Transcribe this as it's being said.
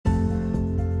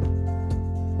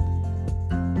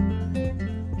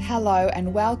Hello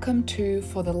and welcome to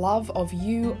For the Love of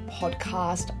You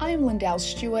podcast. I am Lindell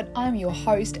Stewart, I'm your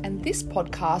host, and this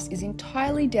podcast is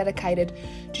entirely dedicated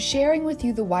to sharing with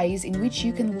you the ways in which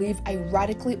you can live a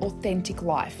radically authentic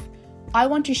life. I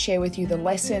want to share with you the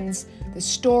lessons, the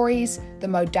stories, the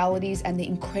modalities, and the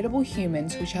incredible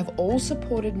humans which have all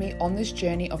supported me on this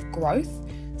journey of growth,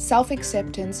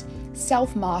 self-acceptance,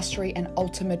 self-mastery, and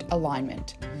ultimate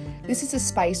alignment. This is a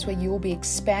space where you will be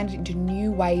expanded into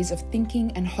new ways of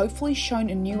thinking and hopefully shown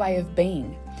a new way of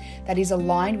being that is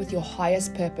aligned with your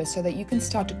highest purpose so that you can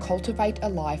start to cultivate a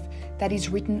life that is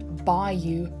written by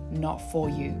you, not for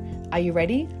you. Are you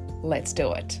ready? Let's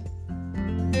do it.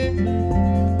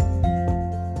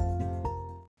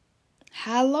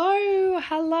 Hello.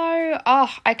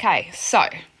 Okay, so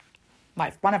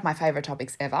one of my favorite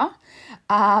topics ever,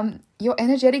 your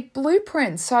energetic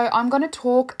blueprint. So I'm going to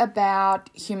talk about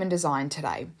human design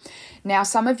today. Now,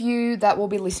 some of you that will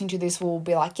be listening to this will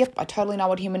be like, yep, I totally know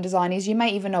what human design is. You may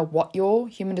even know what your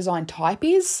human design type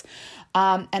is.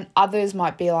 And others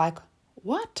might be like,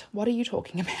 what are you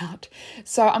talking about?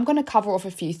 So I'm going to cover off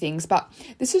a few things, but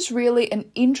this is really an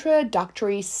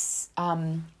introductory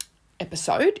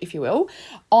episode, if you will,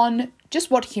 on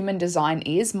just what human design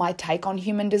is, my take on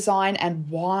human design, and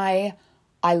why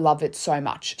I love it so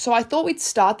much. So I thought we'd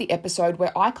start the episode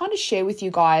where I kind of share with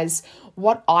you guys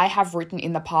what I have written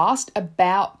in the past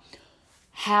about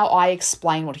how I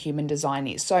explain what human design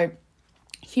is. So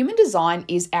human design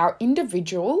is our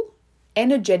individual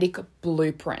energetic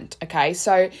blueprint, okay?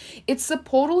 So it's the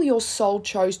portal your soul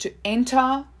chose to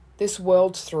enter this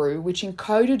world through, which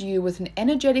encoded you with an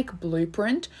energetic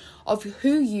blueprint of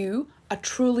who you are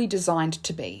truly designed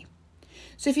to be.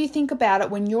 So if you think about it,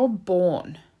 when you're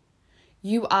born,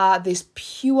 you are this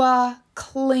pure,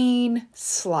 clean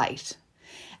slate.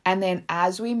 And then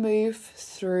as we move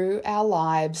through our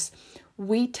lives,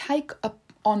 we take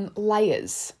on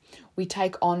layers. We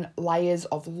take on layers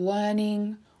of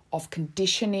learning, of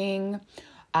conditioning.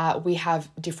 We have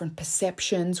different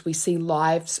perceptions. We see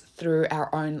lives through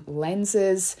our own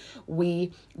lenses.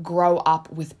 We grow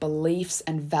up with beliefs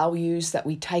and values that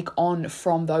we take on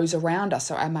from those around us.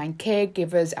 So our main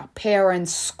caregivers, our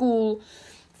parents, school,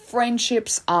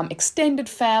 friendships, extended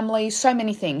family, so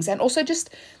many things. And also just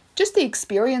the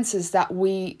experiences that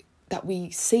we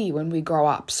see when we grow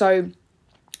up. So,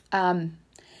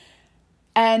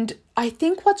 and I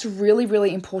think what's really,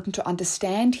 really important to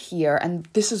understand here, and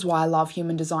this is why I love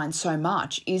human design so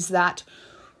much, is that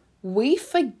we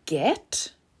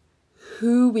forget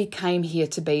who we came here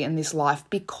to be in this life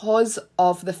because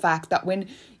of the fact that when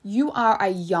you are a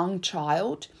young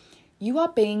child, you are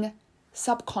being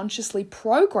subconsciously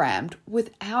programmed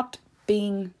without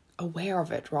being aware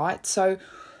of it, right? So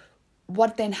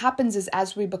what then happens is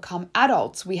as we become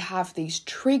adults, we have these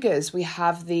triggers, we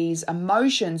have these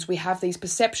emotions, we have these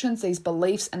perceptions, these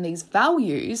beliefs, and these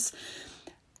values.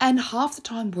 And half the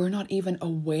time we're not even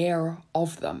aware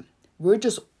of them. We're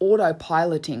just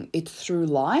autopiloting it through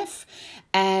life,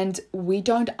 and we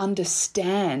don't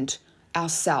understand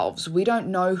ourselves. We don't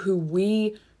know who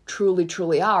we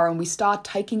truly are. And we start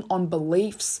taking on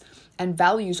beliefs and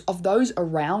values of those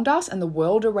around us and the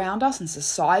world around us, and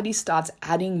society starts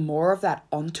adding more of that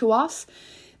onto us,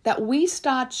 that we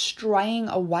start straying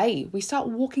away. We start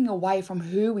walking away from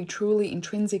who we truly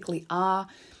intrinsically are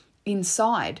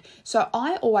inside. So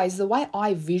the way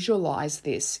I visualize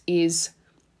this is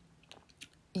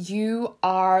you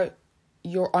are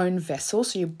your own vessel.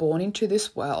 So you're born into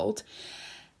this world.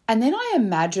 And then I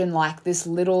imagine like this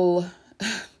little,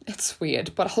 it's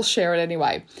weird, but I'll share it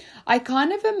anyway. I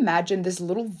kind of imagine this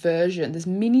little version, this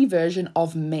mini version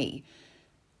of me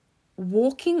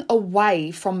walking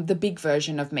away from the big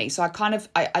version of me. So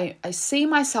I see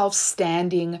myself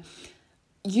standing,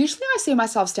 usually I see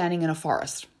myself standing in a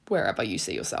forest, wherever you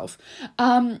see yourself.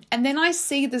 And then I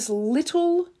see this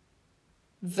little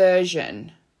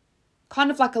version,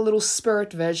 kind of like a little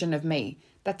spirit version of me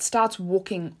that starts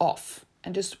walking off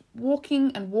and just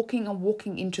walking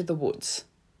into the woods.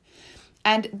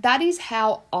 And that is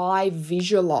how I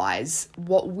visualize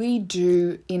what we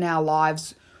do in our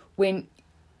lives when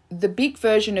the big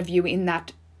version of you in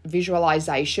that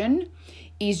visualization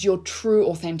is your true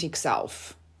authentic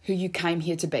self, who you came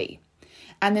here to be.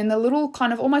 And then the little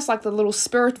kind of almost like the little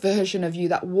spirit version of you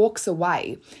that walks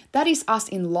away, that is us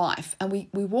in life. And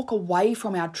we walk away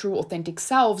from our true authentic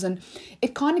selves. And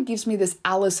it kind of gives me this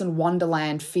Alice in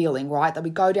Wonderland feeling, right? That we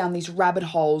go down these rabbit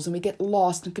holes and we get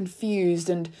lost and confused,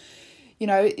 and you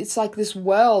know, it's like this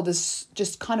world is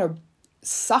just kind of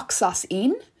sucks us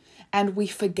in and we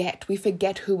forget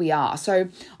who we are. So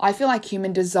I feel like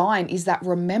human design is that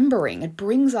remembering. It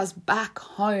brings us back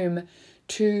home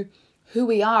to who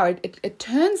we are. It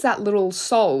turns that little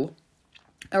soul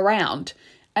around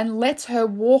and lets her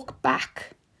walk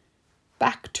back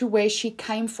to where she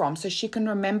came from, so she can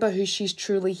remember who she's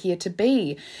truly here to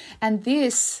be. And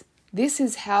this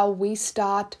is how we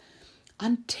start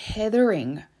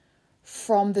untethering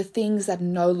from the things that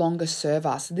no longer serve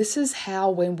us. This is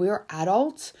how, when we're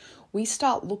adults, we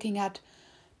start looking at,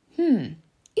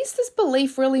 is this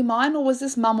belief really mine, or was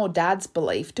this mum or dad's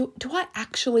belief? Do I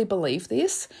actually believe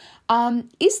this?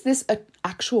 Is this an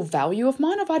actual value of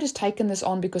mine, or have I just taken this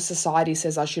on because society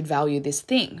says I should value this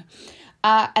thing?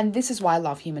 And this is why I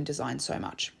love human design so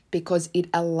much, because it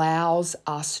allows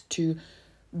us to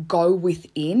go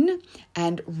within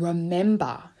and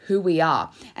remember who we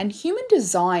are. And human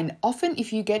design, often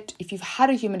if you've had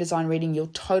a human design reading, you'll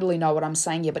totally know what I'm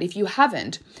saying here. But if you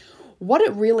haven't, what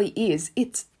it really is,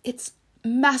 it's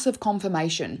massive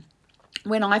confirmation.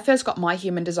 When I first got my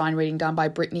human design reading done by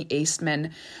Brittany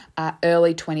Eastman,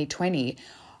 early 2020,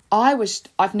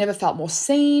 I've never felt more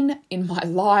seen in my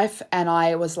life. And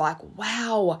I was like,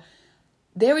 wow,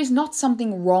 there is not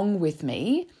something wrong with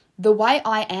me. The way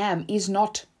I am is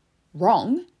not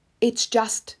wrong. It's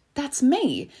just, that's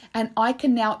me. And I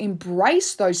can now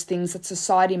embrace those things that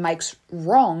society makes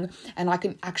wrong. And I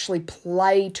can actually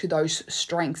play to those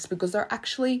strengths because they're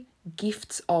actually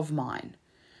gifts of mine.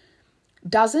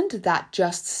 Doesn't that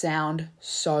just sound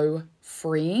so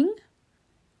freeing?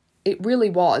 It really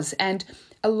was. And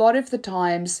a lot of the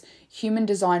times, human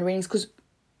design readings, because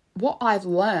what I've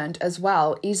learned as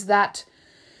well is that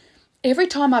every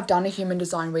time I've done a human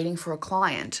design reading for a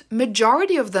client,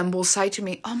 majority of them will say to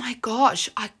me, oh my gosh,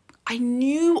 I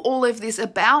knew all of this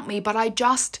about me, but I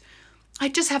just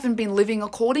haven't been living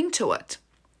according to it.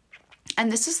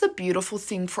 And this is the beautiful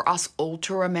thing for us all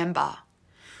to remember.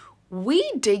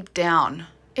 We deep down,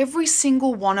 every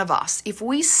single one of us, if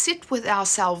we sit with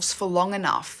ourselves for long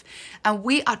enough and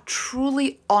we are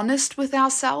truly honest with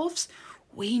ourselves,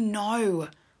 we know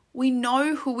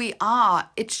who we are.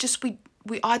 It's just we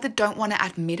either don't want to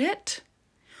admit it,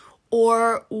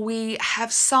 or we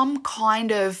have some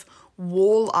kind of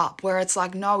wall up where it's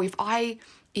like, no, if I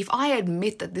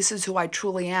admit that this is who I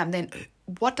truly am, then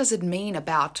what does it mean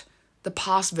about the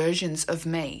past versions of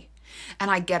me?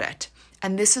 And I get it.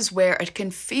 And this is where it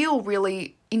can feel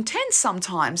really intense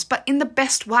sometimes, but in the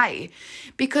best way,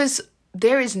 because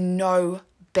there is no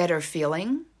better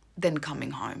feeling than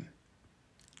coming home.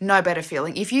 No better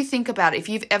feeling. If you think about it, if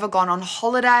you've ever gone on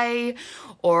holiday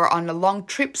or on a long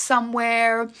trip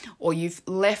somewhere, or you've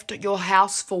left your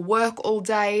house for work all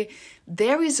day,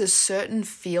 there is a certain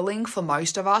feeling for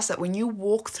most of us that when you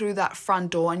walk through that front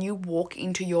door and you walk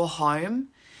into your home,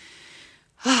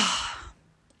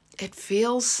 it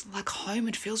feels like home.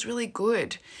 It feels really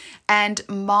good. And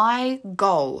my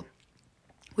goal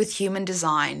with human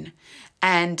design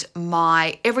and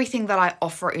everything that I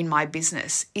offer in my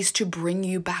business is to bring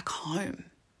you back home,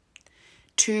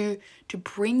 to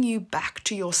bring you back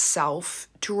to yourself,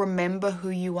 to remember who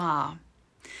you are.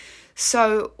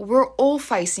 So we're all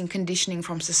facing conditioning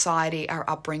from society, our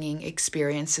upbringing,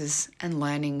 experiences and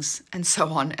learnings, and so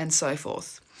on and so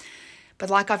forth. But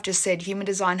like I've just said, human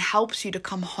design helps you to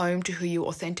come home to who you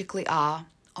authentically are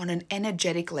on an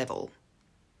energetic level.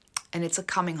 And it's a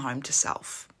coming home to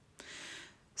self.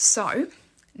 So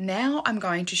now I'm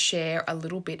going to share a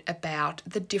little bit about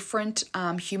the different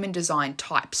human design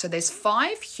types. So there's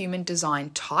 5 human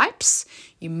design types.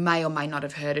 You may or may not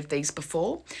have heard of these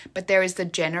before, but there is the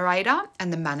generator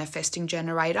and the manifesting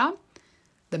generator,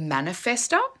 the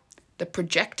manifestor, the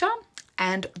projector,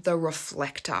 and the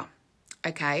reflector.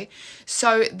 Okay,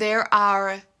 so there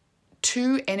are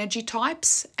 2 energy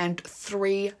types and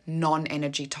 3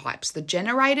 non-energy types. The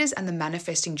generators and the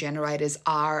manifesting generators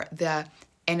are the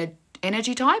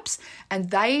energy types, and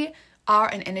they are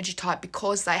an energy type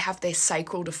because they have their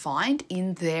sacral defined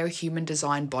in their human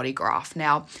design body graph.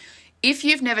 Now, if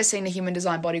you've never seen a human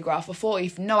design body graph before,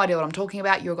 you've no idea what I'm talking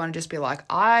about, you're going to just be like,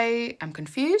 I am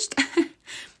confused,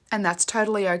 and that's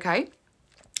totally okay.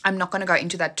 I'm not going to go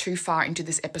into that too far into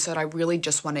this episode. I really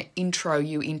just want to intro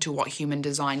you into what human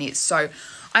design is. So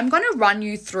I'm going to run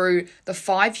you through the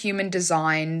 5 human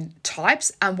design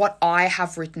types and what I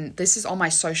have written. This is on my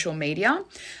social media.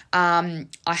 I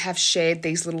have shared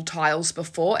these little tiles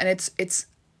before, and it's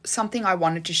something I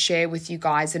wanted to share with you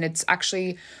guys, and it's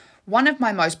actually one of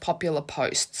my most popular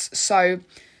posts. So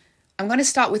I'm going to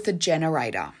start with the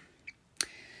generator.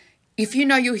 If you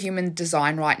know your human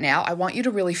design right now, I want you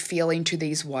to really feel into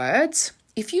these words.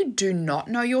 If you do not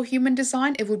know your human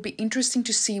design, it would be interesting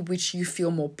to see which you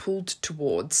feel more pulled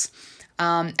towards.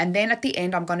 And then at the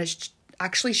end, I'm going to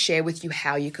actually share with you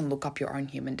how you can look up your own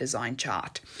human design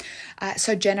chart.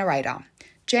 So generator.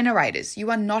 Generators,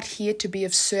 you are not here to be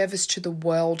of service to the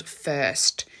world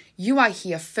first. You are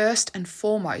here first and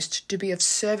foremost to be of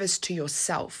service to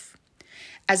yourself.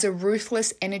 As a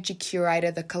ruthless energy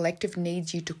curator, the collective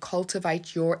needs you to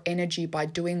cultivate your energy by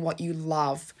doing what you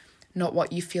love, not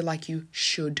what you feel like you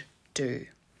should do.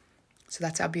 So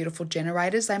that's our beautiful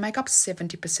generators. They make up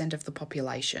 70% of the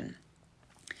population.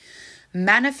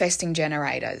 Manifesting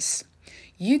generators.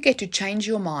 You get to change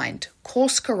your mind,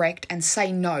 course correct, and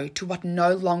say no to what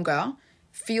no longer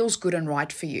feels good and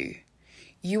right for you.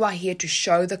 You are here to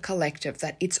show the collective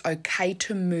that it's okay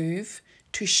to move,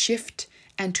 to shift,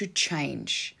 and to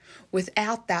change.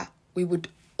 Without that, we would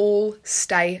all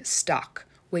stay stuck.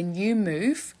 When you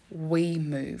move, we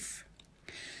move.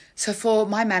 So for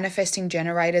my manifesting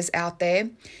generators out there,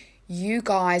 you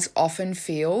guys often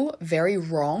feel very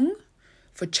wrong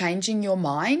for changing your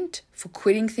mind, for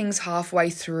quitting things halfway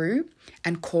through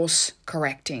and course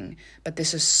correcting. But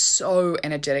this is so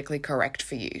energetically correct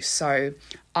for you. So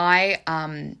I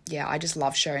just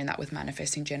love sharing that with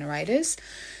manifesting generators.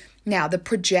 Now, the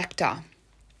projector.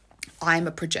 I'm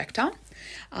a projector.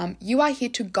 You are here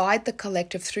to guide the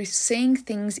collective through seeing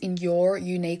things in your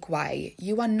unique way.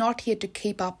 You are not here to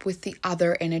keep up with the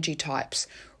other energy types.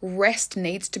 Rest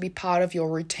needs to be part of your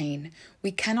routine.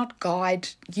 You cannot guide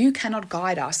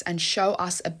us and show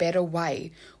us a better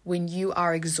way when you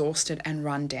are exhausted and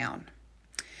run down.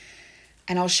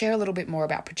 And I'll share a little bit more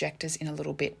about projectors in a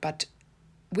little bit, but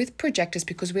with projectors,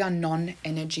 because we are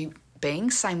non-energy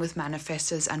beings, same with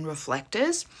manifestors and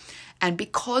reflectors, and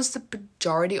because the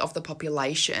majority of the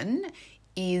population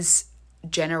is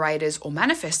generators or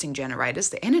manifesting generators,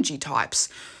 the energy types,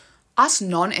 us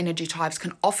non-energy types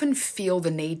can often feel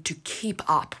the need to keep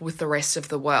up with the rest of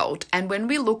the world. And when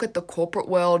we look at the corporate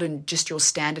world and just your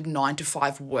standard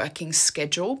 9-to-5 working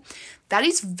schedule, that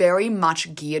is very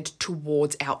much geared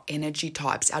towards our energy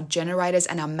types, our generators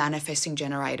and our manifesting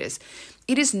generators.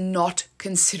 It is not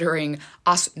considering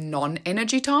us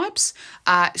non-energy types.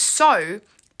 So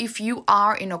if you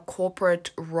are in a corporate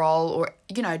role or,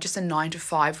 just a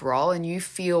 9-to-5 role and you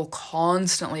feel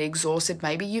constantly exhausted,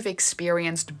 maybe you've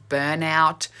experienced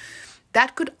burnout,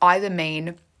 that could either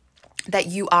mean that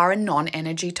you are a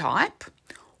non-energy type,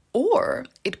 or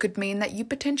it could mean that you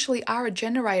potentially are a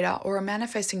generator or a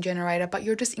manifesting generator, but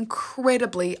you're just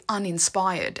incredibly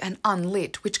uninspired and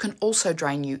unlit, which can also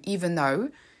drain you, even though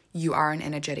you are an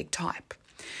energetic type.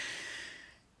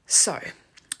 So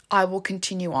I will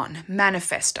continue on.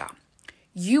 Manifestor.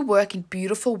 You work in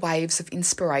beautiful waves of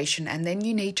inspiration and then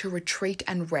you need to retreat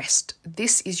and rest.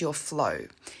 This is your flow.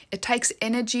 It takes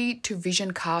energy to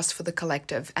vision cast for the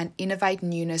collective and innovate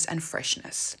newness and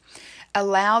freshness.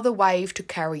 Allow the wave to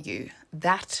carry you.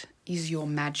 That is your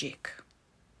magic.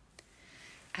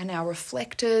 And our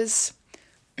reflectors,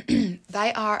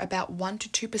 they are about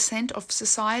 1-2% of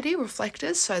society,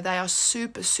 reflectors, so they are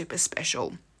super, super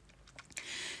special.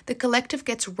 The collective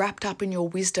gets wrapped up in your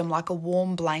wisdom like a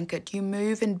warm blanket. You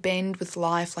move and bend with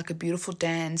life like a beautiful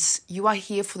dance. You are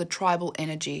here for the tribal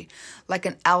energy, like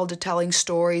an elder telling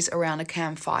stories around a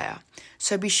campfire.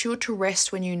 So be sure to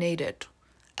rest when you need it.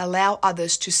 Allow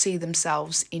others to see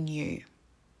themselves in you.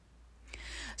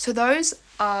 So those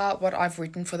are what I've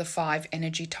written for the 5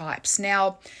 energy types.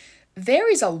 Now, there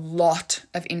is a lot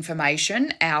of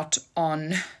information out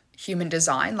on human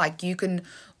design. Like you can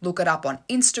look it up on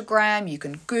Instagram, you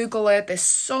can Google it. There's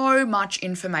so much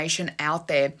information out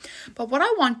there. But what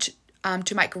I want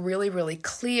to make really, really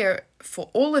clear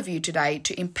for all of you today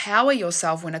to empower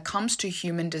yourself when it comes to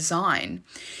human design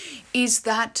is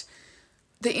that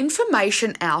the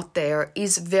information out there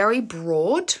is very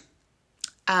broad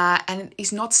and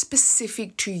is not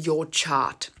specific to your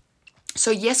chart.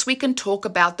 So yes, we can talk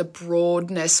about the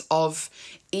broadness of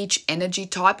each energy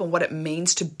type and what it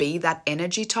means to be that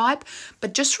energy type,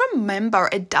 but just remember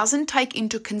it doesn't take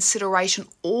into consideration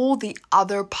all the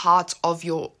other parts of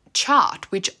your chart,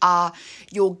 which are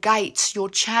your gates, your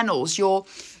channels, your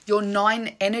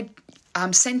 9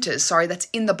 centers, that's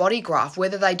in the body graph,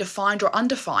 whether they're defined or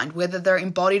undefined, whether they're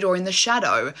embodied or in the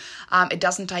shadow. It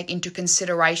doesn't take into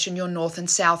consideration your north and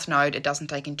south node. It doesn't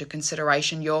take into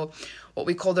consideration your what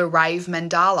we call the Rave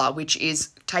Mandala, which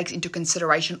takes into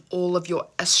consideration all of your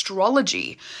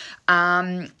astrology.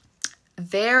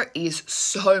 There is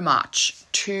so much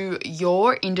to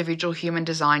your individual human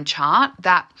design chart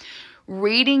that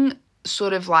reading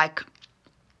sort of like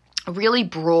really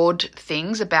broad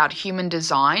things about human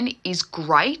design is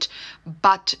great,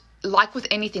 but like with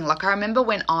anything, like I remember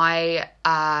when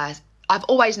I've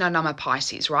always known I'm a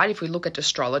Pisces, right? If we look at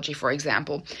astrology, for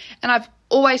example, and I've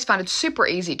always found it super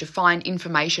easy to find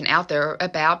information out there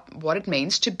about what it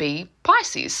means to be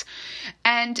Pisces.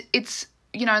 And it's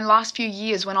in the last few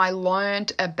years when I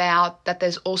learned about that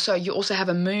you also have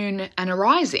a moon and a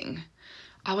rising,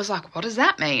 I was like, what does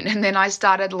that mean? And then I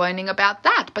started learning about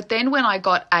that. But then when I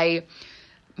got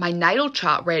my natal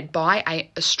chart read by an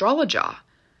astrologer,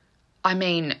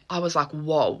 I was like,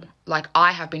 whoa, like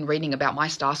I have been reading about my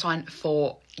star sign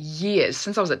for years,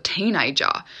 since I was a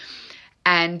teenager.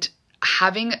 And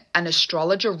having an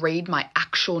astrologer read my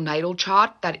actual natal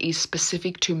chart that is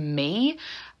specific to me,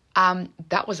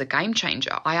 that was a game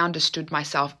changer. I understood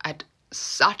myself at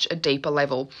such a deeper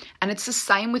level. And it's the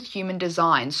same with human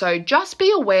design. So just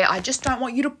be aware. I just don't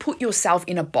want you to put yourself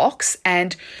in a box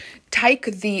and take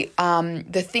the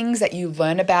things that you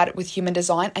learn about it with human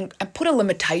design and put a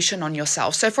limitation on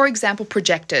yourself. So for example,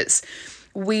 projectors.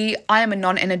 I am a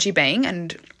non-energy being,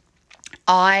 and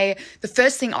the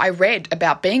first thing I read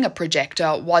about being a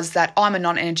projector was that I'm a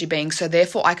non-energy being, so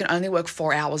therefore I can only work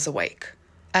 4 hours a week.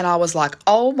 And I was like,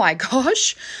 oh my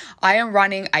gosh, I am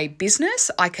running a business.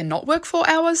 I cannot work 4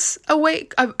 hours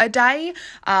a day.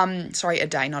 Sorry, a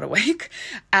day, not a week.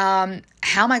 How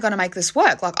am I going to make this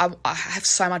work? Like I have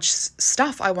so much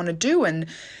stuff I want to do and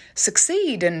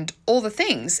succeed and all the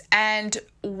things. And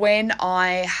when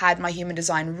I had my human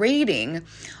design reading,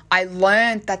 I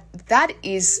learned that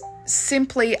is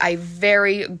simply a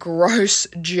very gross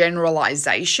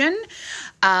generalization.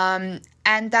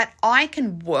 And that I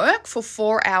can work for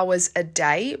 4 hours a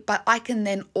day, but I can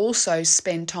then also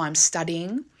spend time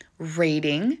studying,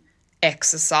 reading,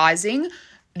 exercising,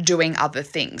 doing other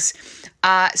things.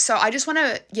 So I just want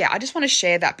to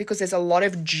share that because there's a lot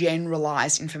of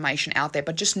generalized information out there,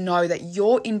 but just know that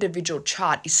your individual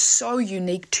chart is so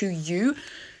unique to you.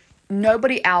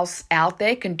 Nobody else out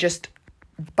there can just,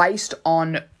 based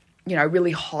on,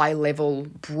 really high level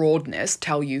broadness,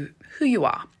 tell you who you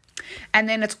are. And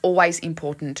then it's always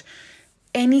important,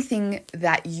 anything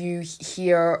that you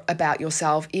hear about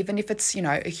yourself, even if it's,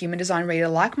 a human design reader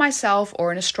like myself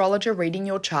or an astrologer reading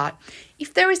your chart,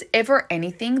 if there is ever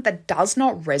anything that does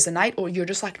not resonate or you're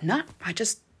just like, nah, I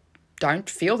just don't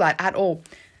feel that at all,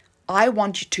 I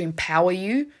want you to empower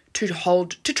you to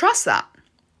trust that.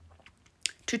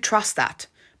 To trust that.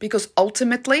 Because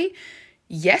ultimately,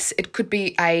 yes, it could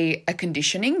be a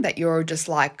conditioning that you're just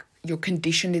like, you're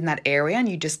conditioned in that area and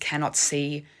you just cannot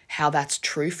see how that's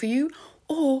true for you,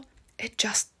 or it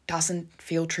just doesn't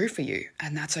feel true for you,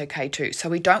 and that's okay too. So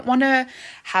we don't want to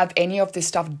have any of this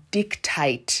stuff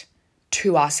dictate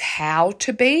to us how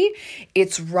to be.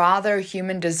 It's rather,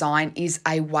 human design is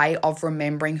a way of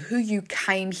remembering who you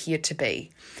came here to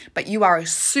be. But you are a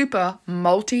super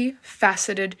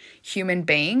multifaceted human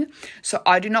being. So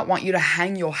I do not want you to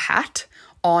hang your hat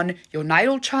on your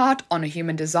natal chart, on a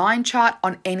human design chart,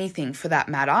 on anything for that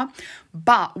matter.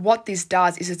 But what this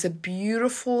does is it's a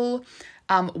beautiful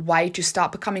way to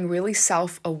start becoming really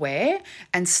self-aware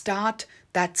and start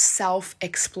that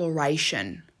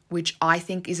self-exploration, which I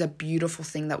think is a beautiful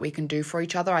thing that we can do for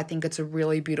each other. I think it's a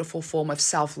really beautiful form of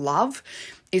self-love,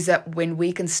 is that when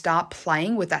we can start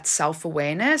playing with that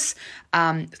self-awareness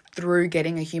through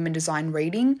getting a human design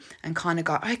reading and kind of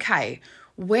go, okay,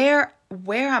 where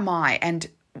am I, and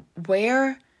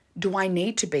where do I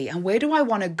need to be, and where do I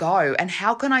want to go, and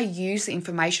how can I use the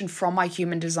information from my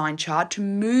human design chart to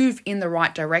move in the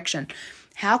right direction?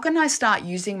 How can I start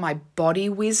using my body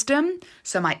wisdom,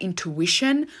 so my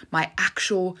intuition, my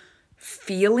actual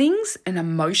feelings and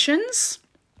emotions,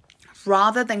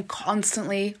 rather than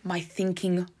constantly my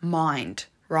thinking mind,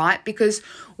 right? Because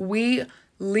we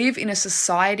live in a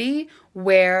society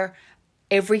where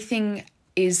everything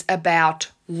is about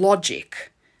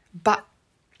logic, but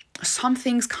some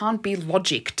things can't be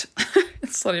logicked.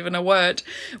 It's not even a word.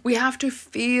 We have to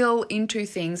feel into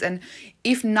things. And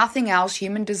if nothing else,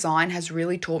 human design has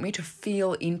really taught me to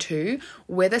feel into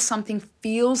whether something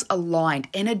feels aligned,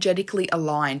 energetically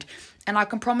aligned. And I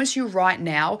can promise you right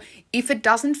now, if it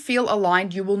doesn't feel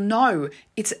aligned, you will know.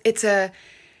 It's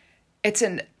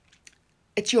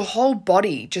your whole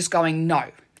body just going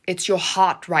no. It's your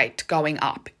heart rate going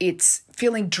up. It's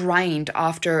feeling drained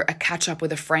after a catch up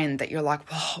with a friend that you're like,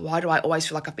 oh, why do I always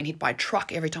feel like I've been hit by a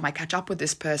truck every time I catch up with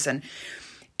this person?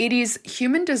 It is,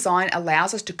 human design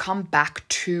allows us to come back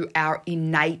to our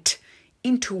innate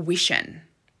intuition,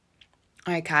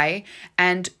 okay?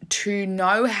 And to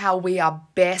know how we are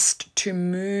best to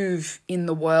move in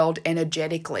the world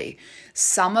energetically.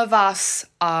 Some of us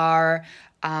are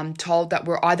told that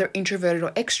we're either introverted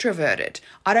or extroverted.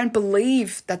 I don't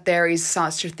believe that there is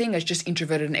such a thing as just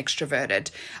introverted and extroverted.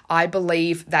 I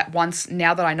believe that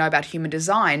now that I know about human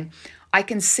design, I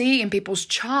can see in people's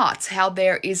charts how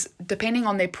there is, depending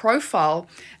on their profile,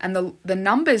 and the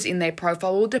numbers in their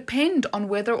profile will depend on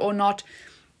whether or not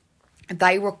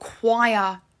they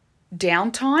require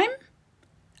downtime,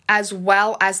 as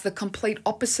well as the complete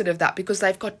opposite of that, because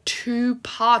they've got two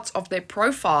parts of their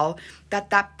profile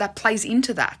that plays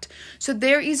into that. So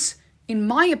there is, in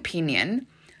my opinion,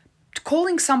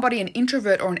 calling somebody an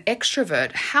introvert or an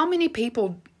extrovert, how many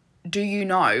people do you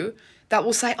know that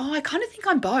will say, oh, I kind of think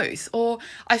I'm both, or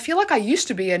I feel like I used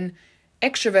to be an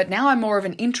extrovert, now I'm more of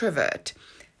an introvert.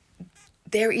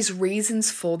 There is reasons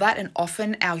for that, and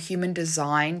often our human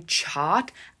design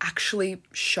chart actually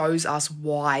shows us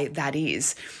why that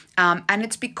is. And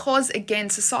it's because, again,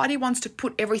 society wants to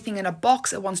put everything in a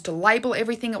box. It wants to label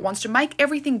everything. It wants to make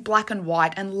everything black and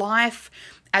white. And life,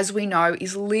 as we know,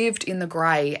 is lived in the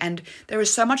grey. And there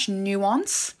is so much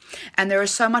nuance and there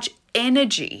is so much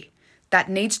energy that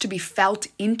needs to be felt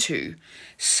into.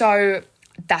 So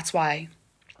that's why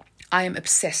I am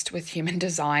obsessed with human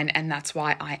design, and that's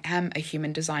why I am a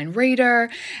human design reader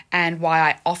and why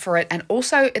I offer it. And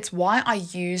also it's why I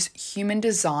use human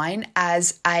design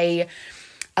as a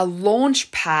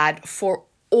launch pad for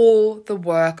all the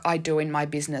work I do in my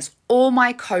business. All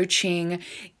my coaching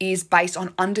is based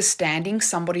on understanding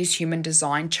somebody's human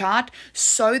design chart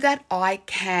so that I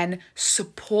can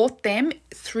support them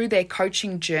through their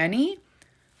coaching journey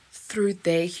through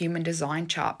their human design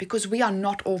chart, because we are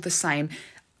not all the same.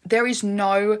 There is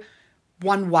no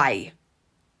one way.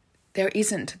 There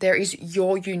isn't. There is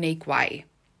your unique way.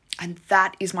 And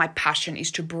that is my passion, is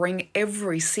to bring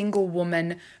every single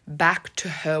woman back to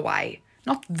her way.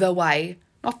 Not the way,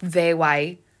 not their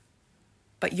way,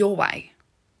 but your way.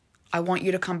 I want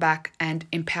you to come back and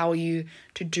empower you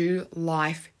to do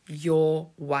life your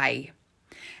way.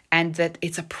 And that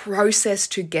it's a process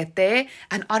to get there.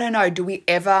 And I don't know, do we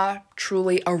ever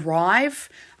truly arrive?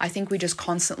 I think we just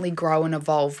constantly grow and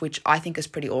evolve, which I think is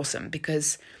pretty awesome,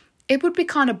 because it would be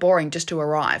kind of boring just to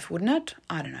arrive, wouldn't it?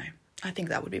 I don't know. I think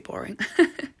that would be boring.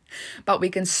 But we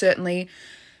can certainly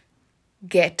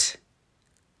get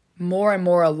more and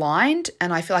more aligned.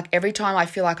 And I feel like every time I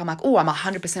feel like I'm like, oh, I'm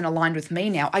 100% aligned with me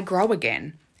now, I grow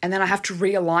again. And then I have to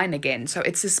realign again. So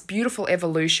it's this beautiful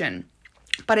evolution.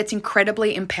 But it's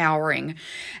incredibly empowering.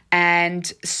 And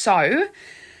so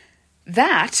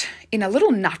that, in a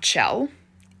little nutshell,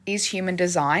 is human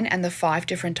design and the 5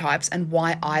 different types, and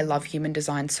why I love human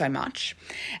design so much.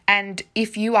 And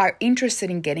if you are interested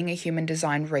in getting a human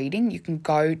design reading, you can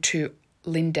go to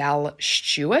Lindell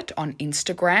Stewart on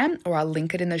Instagram, or I'll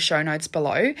link it in the show notes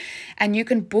below, and you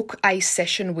can book a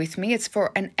session with me. It's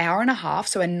for an hour and a half,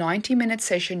 so a 90-minute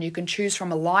session. You can choose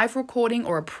from a live recording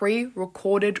or a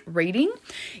pre-recorded reading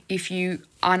if you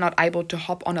are not able to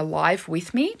hop on a live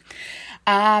with me.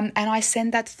 And I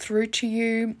send that through to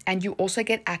you, and you also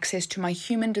get access to my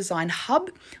Human Design Hub,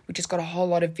 which has got a whole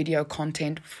lot of video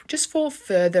content just for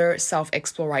further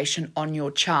self-exploration on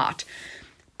your chart.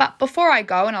 But before I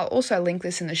go, and I'll also link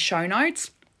this in the show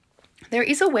notes, there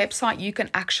is a website you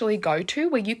can actually go to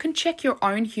where you can check your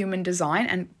own human design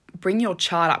and bring your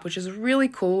chart up, which is really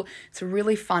cool. It's a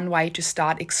really fun way to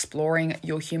start exploring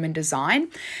your human design.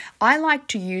 I like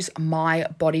to use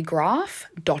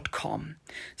mybodygraph.com.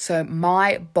 So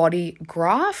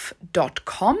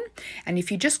mybodygraph.com. And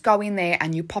if you just go in there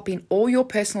and you pop in all your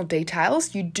personal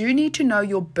details, you do need to know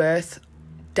your birth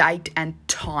date and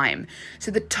time. So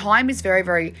the time is very,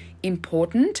 very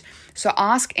important. So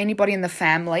ask anybody in the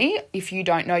family, if you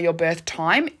don't know your birth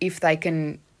time, if they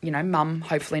can, mum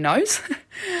hopefully knows.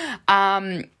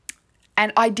 And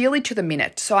ideally to the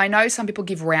minute. So I know some people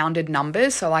give rounded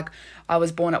numbers. So like I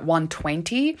was born at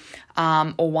 1:20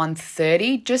 or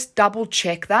 1:30. Just double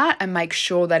check that and make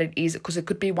sure that it is, because it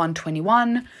could be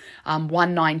 1:21,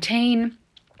 1:19.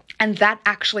 And that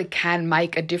actually can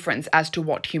make a difference as to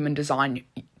what human design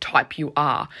type you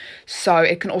are. So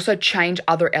it can also change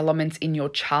other elements in your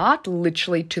chart,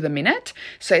 literally to the minute.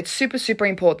 So it's super, super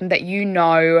important that you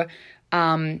know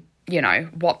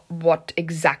what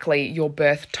exactly your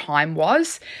birth time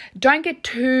was. Don't get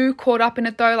too caught up in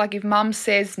it though. Like if mum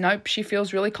says, nope, she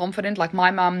feels really confident. Like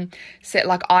my mum said,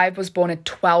 like I was born at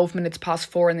 12 minutes past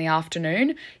 4 in the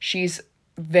afternoon. She's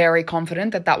very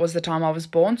confident that was the time I was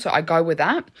born, so I go with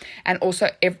that. And also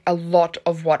a lot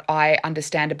of what I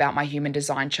understand about my human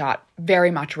design chart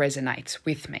very much resonates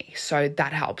with me, so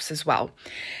that helps as well.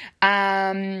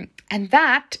 And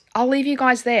that, I'll leave you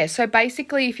guys there. So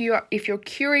basically, if you're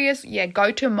curious,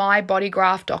 go to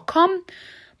mybodygraph.com,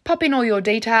 pop in all your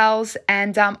details,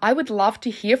 and I would love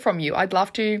to hear from you. I'd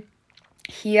love to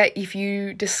hear if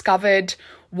you discovered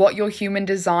what your human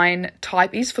design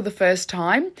type is for the first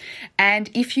time. And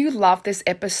if you love this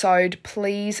episode,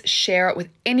 please share it with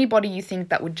anybody you think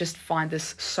that would just find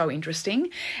this so interesting.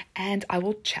 And I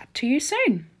will chat to you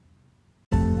soon.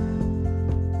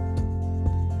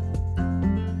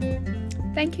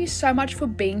 Thank you so much for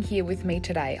being here with me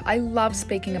today. I love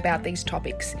speaking about these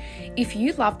topics. If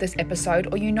you love this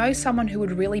episode or you know someone who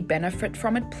would really benefit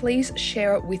from it, please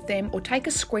share it with them or take a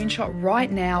screenshot right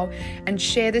now and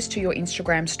share this to your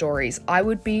Instagram stories. I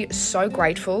would be so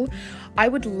grateful. I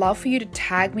would love for you to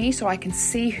tag me so I can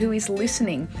see who is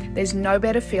listening. There's no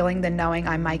better feeling than knowing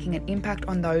I'm making an impact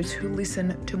on those who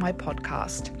listen to my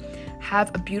podcast. Have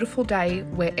a beautiful day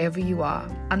wherever you are.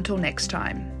 Until next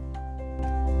time.